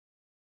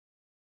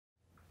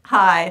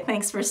Hi,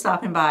 thanks for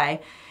stopping by.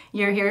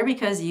 You're here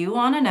because you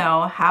want to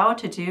know how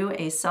to do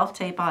a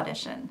self-tape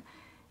audition.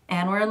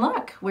 And we're in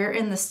luck. We're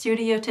in the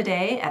studio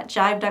today at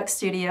Jive Duck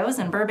Studios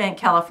in Burbank,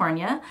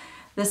 California.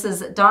 This is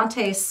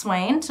Dante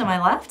Swain to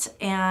my left,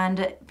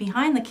 and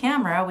behind the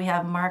camera we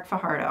have Marc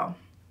Fajardo.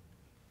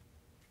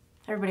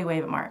 Everybody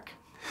wave at Marc.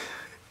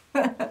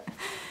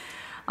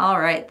 All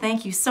right,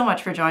 thank you so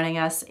much for joining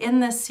us. In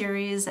this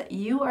series,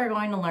 you are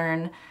going to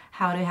learn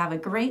how to have a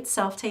great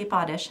self-tape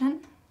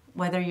audition,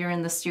 whether you're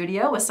in the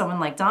studio with someone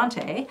like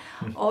Dante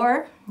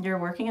or you're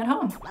working at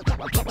home.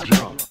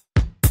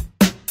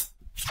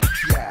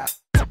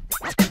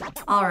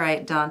 All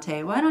right,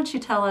 Dante, why don't you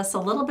tell us a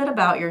little bit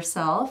about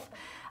yourself,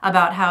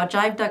 about how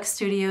Jive Duck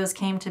Studios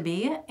came to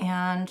be,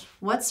 and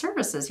what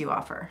services you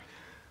offer.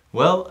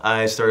 Well,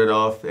 I started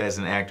off as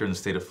an actor in the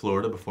state of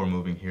Florida before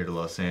moving here to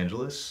Los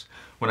Angeles.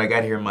 When I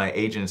got here, my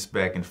agents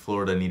back in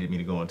Florida needed me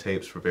to go on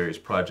tapes for various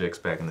projects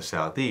back in the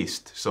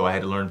Southeast. So I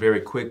had to learn very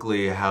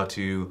quickly how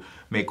to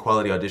make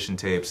quality audition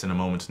tapes in a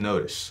moment's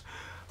notice.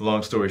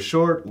 Long story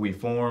short, we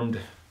formed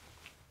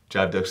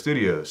Jive Duck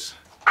Studios.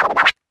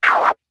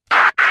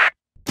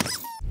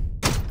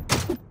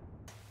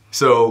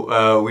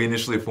 So we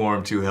initially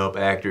formed to help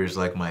actors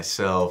like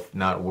myself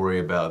not worry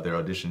about their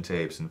audition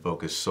tapes and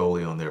focus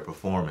solely on their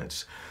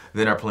performance.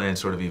 Then our plan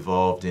sort of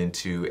evolved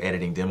into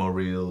editing demo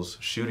reels,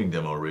 shooting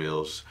demo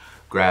reels,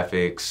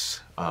 graphics,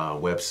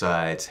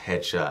 websites,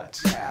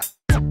 headshots.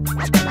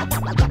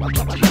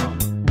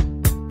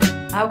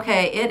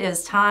 Okay, it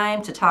is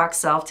time to talk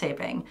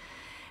self-taping.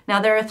 Now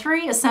there are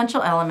three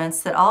essential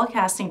elements that all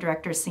casting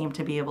directors seem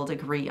to be able to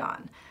agree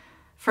on.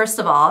 First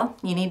of all,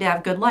 you need to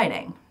have good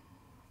lighting.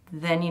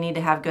 Then you need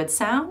to have good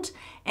sound,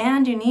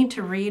 and you need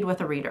to read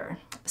with a reader.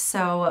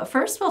 So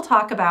first we'll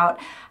talk about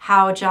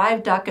how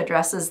Jive Duck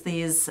addresses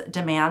these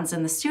demands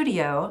in the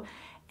studio,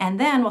 and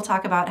then we'll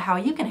talk about how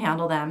you can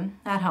handle them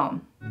at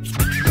home.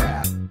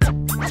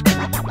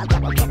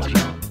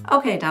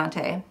 Okay,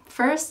 Dante,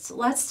 first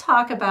let's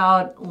talk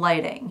about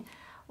lighting.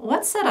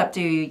 What setup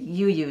do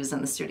you use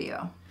in the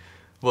studio?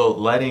 Well,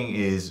 lighting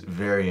is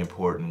very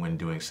important when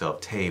doing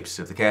self-tapes.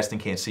 If the casting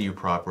can't see you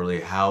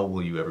properly, how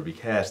will you ever be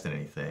cast in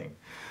anything?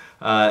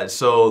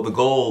 So the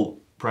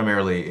goal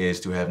primarily is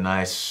to have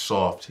nice,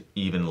 soft,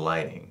 even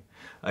lighting.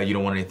 You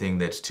don't want anything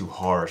that's too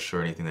harsh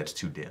or anything that's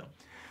too dim.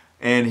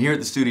 And here at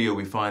the studio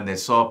we find that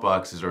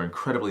softboxes are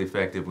incredibly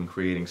effective when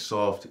creating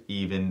soft,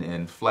 even,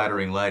 and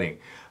flattering lighting.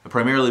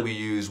 Primarily we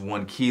use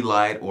one key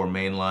light or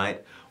main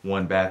light,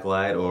 one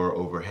backlight or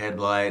overhead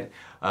light,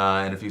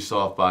 and a few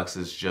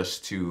softboxes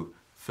just to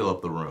fill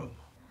up the room.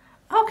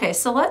 Okay,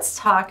 so let's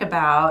talk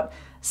about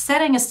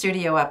setting a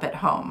studio up at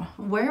home.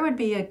 Where would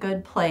be a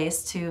good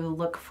place to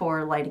look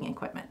for lighting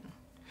equipment?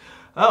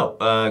 Oh,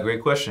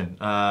 great question.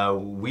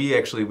 We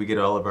get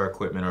all of our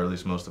equipment, or at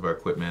least most of our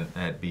equipment,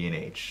 at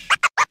B&H.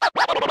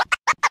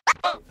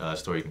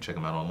 Store, you can check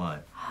them out online.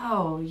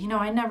 Oh, you know,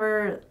 I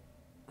never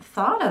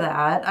thought of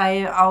that.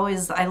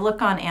 I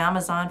look on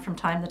Amazon from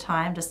time to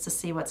time just to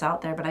see what's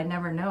out there, but I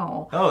never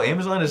know. Oh,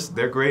 Amazon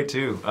they're great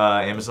too.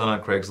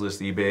 Amazon,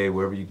 Craigslist, eBay,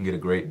 wherever you can get a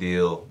great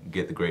deal,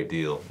 get the great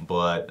deal.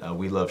 But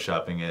we love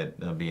shopping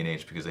at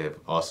B&H because they have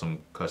awesome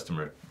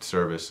customer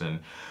service, and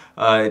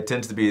it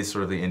tends to be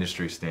sort of the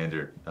industry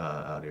standard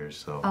out here.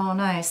 So. Oh,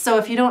 nice. So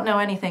if you don't know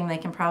anything, they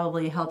can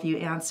probably help you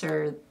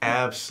answer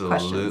Absolutely.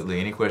 questions.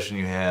 Any question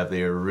you have,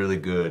 they are really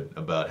good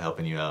about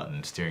helping you out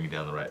and steering you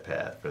down the right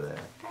path for that.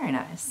 Very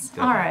nice.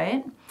 Definitely. All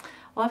right.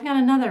 Well, I've got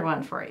another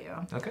one for you.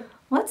 Okay.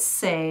 Let's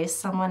say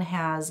someone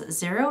has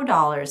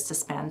 $0 to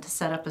spend to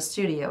set up a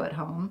studio at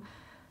home.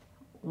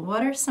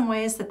 What are some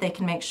ways that they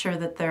can make sure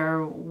that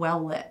they're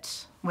well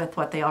lit with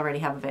what they already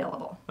have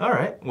available? All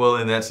right. Well,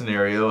 in that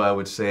scenario, I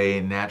would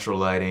say natural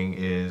lighting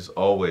is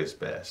always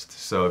best.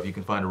 So if you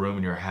can find a room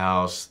in your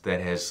house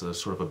that has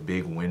sort of a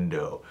big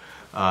window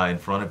in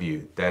front of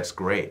you, that's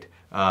great.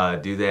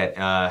 Do that.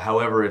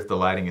 However, if the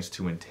lighting is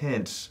too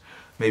intense,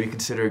 maybe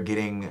consider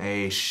getting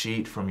a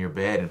sheet from your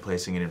bed and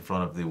placing it in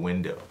front of the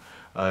window.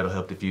 It'll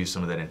help diffuse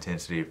some of that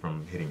intensity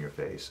from hitting your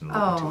face and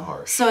looking too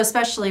harsh. So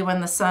especially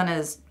when the sun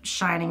is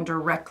shining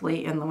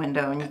directly in the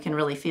window and you can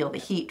really feel the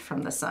heat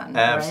from the sun,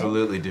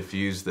 Absolutely, right?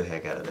 diffuse the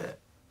heck out of that.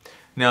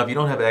 Now, if you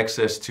don't have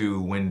access to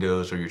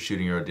windows or you're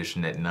shooting your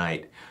audition at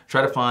night,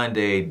 try to find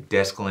a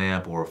desk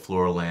lamp or a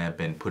floor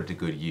lamp and put it to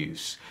good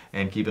use.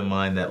 And keep in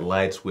mind that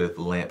lights with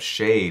lamp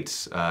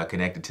shades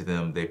connected to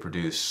them, they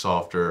produce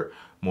softer,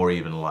 more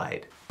even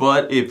light.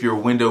 But if your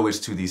window is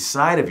to the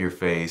side of your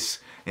face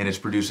and it's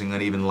producing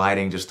uneven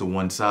lighting just to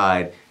one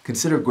side,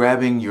 consider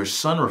grabbing your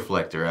sun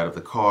reflector out of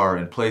the car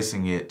and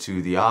placing it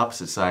to the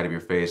opposite side of your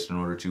face in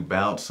order to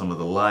bounce some of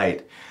the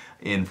light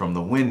in from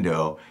the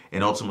window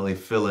and ultimately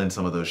fill in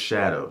some of those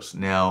shadows.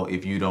 Now,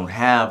 if you don't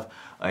have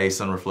a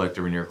sun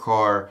reflector in your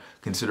car,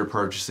 consider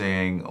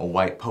purchasing a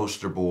white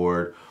poster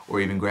board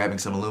or even grabbing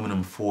some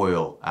aluminum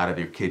foil out of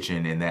your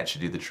kitchen, and that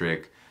should do the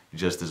trick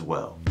just as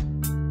well.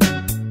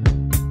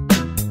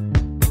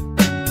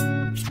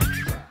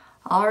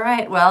 All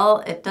right, well,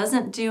 it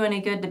doesn't do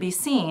any good to be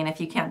seen if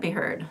you can't be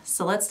heard.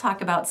 So let's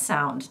talk about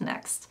sound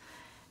next.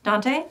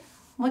 Dante,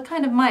 What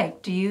kind of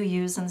mic do you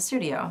use in the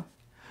studio?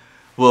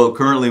 Well,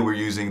 currently we're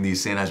using the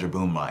Sennheiser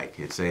boom mic.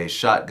 It's a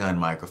shotgun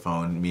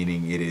microphone,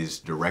 meaning it is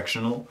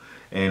directional,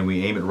 and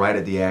we aim it right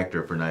at the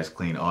actor for nice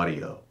clean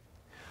audio.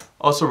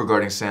 Also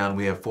regarding sound,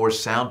 we have 4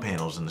 sound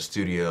panels in the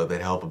studio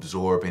that help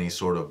absorb any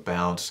sort of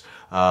bounce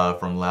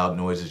from loud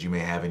noises you may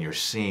have in your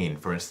scene.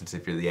 For instance,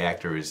 if the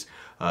actor is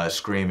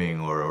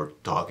screaming or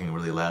talking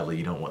really loudly,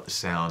 you don't want the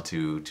sound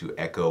to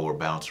echo or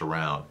bounce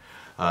around.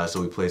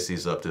 So we place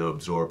these up to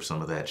absorb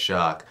some of that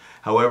shock.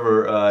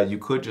 However, you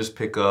could just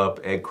pick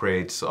up egg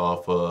crates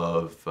off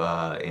of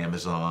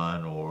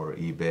Amazon or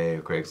eBay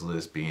or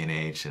Craigslist,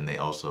 B&H, and they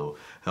also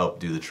help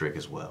do the trick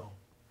as well.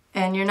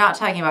 And you're not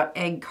talking about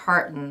egg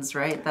cartons,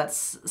 right?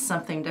 That's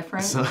something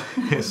different?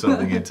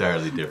 Something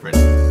entirely different.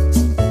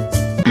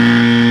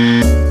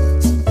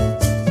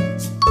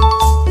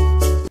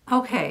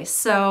 Okay,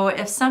 so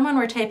if someone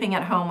were taping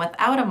at home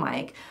without a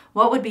mic,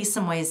 what would be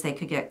some ways they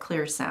could get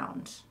clear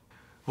sound?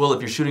 Well,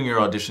 if you're shooting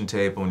your audition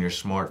tape on your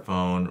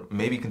smartphone,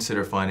 maybe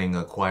consider finding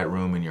a quiet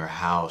room in your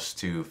house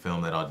to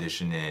film that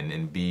audition in,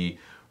 and be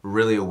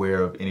really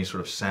aware of any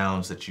sort of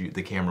sounds that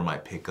the camera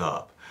might pick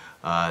up,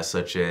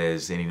 such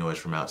as any noise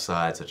from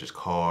outside, such as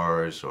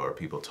cars or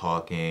people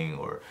talking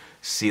or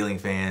ceiling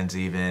fans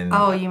even.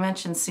 Oh, you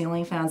mentioned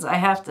ceiling fans. I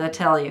have to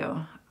tell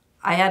you,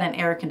 I had an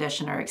air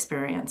conditioner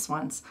experience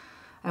once.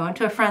 I went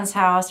to a friend's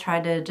house,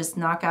 tried to just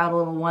knock out a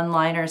little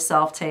one-liner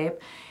self-tape,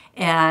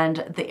 and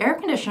the air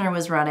conditioner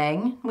was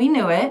running. We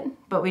knew it,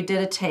 but we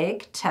did a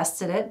take,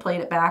 tested it,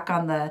 played it back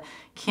on the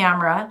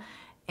camera,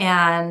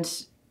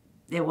 and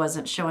it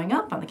wasn't showing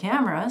up on the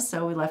camera,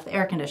 so we left the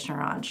air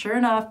conditioner on. Sure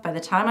enough, by the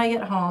time I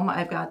get home,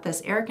 I've got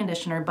this air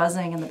conditioner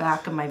buzzing in the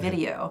back of my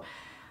video.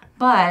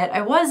 But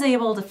I was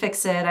able to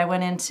fix it. I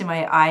went into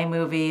my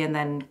iMovie and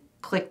then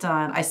clicked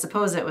on, I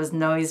suppose it was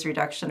noise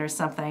reduction or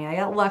something. I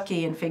got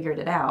lucky and figured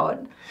it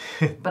out,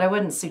 but I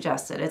wouldn't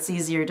suggest it. It's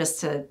easier just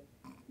to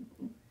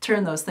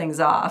turn those things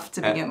off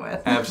to begin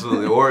with.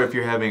 Absolutely. Or if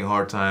you're having a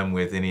hard time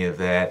with any of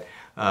that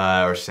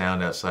or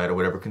sound outside or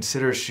whatever,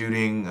 consider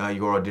shooting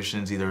your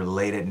auditions either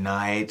late at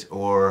night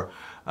or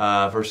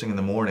first thing in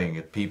the morning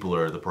if people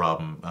are the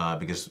problem,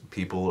 because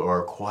people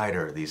are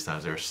quieter these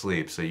times. They're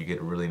asleep, so you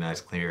get really nice,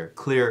 clear,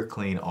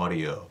 clean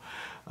audio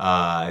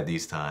at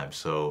these times.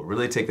 So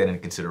really take that into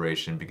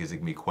consideration because it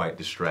can be quite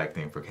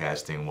distracting for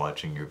casting and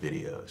watching your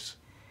videos.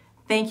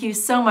 Thank you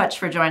so much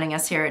for joining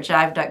us here at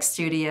Jive Duck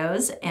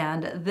Studios,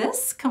 and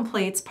this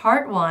completes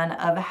part 1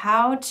 of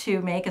how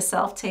to make a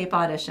self-tape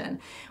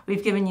audition.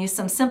 We've given you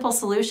some simple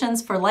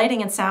solutions for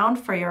lighting and sound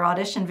for your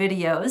audition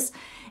videos.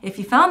 If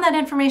you found that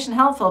information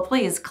helpful,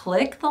 please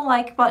click the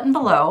like button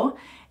below,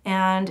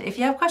 and if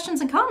you have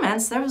questions and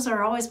comments, those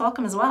are always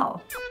welcome as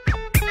well.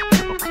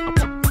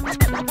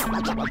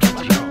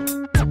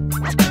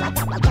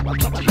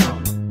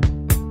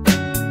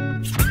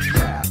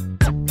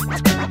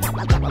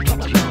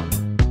 Yeah.